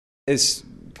It's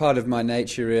part of my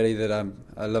nature, really, that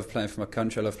I love playing for my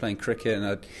country. I love playing cricket,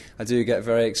 and I do get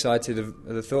very excited of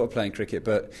the thought of playing cricket.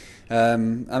 But I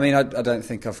mean, I don't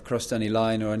think I've crossed any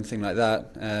line or anything like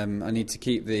that. I need to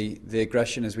keep the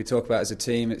aggression, as we talk about as a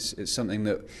team. It's something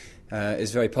that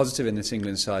is very positive in this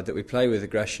England side, that we play with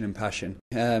aggression and passion.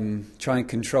 Try and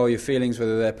control your feelings,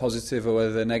 whether they're positive or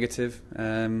whether they're negative,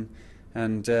 and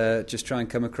just try and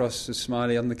come across as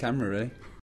smiley on the camera, really.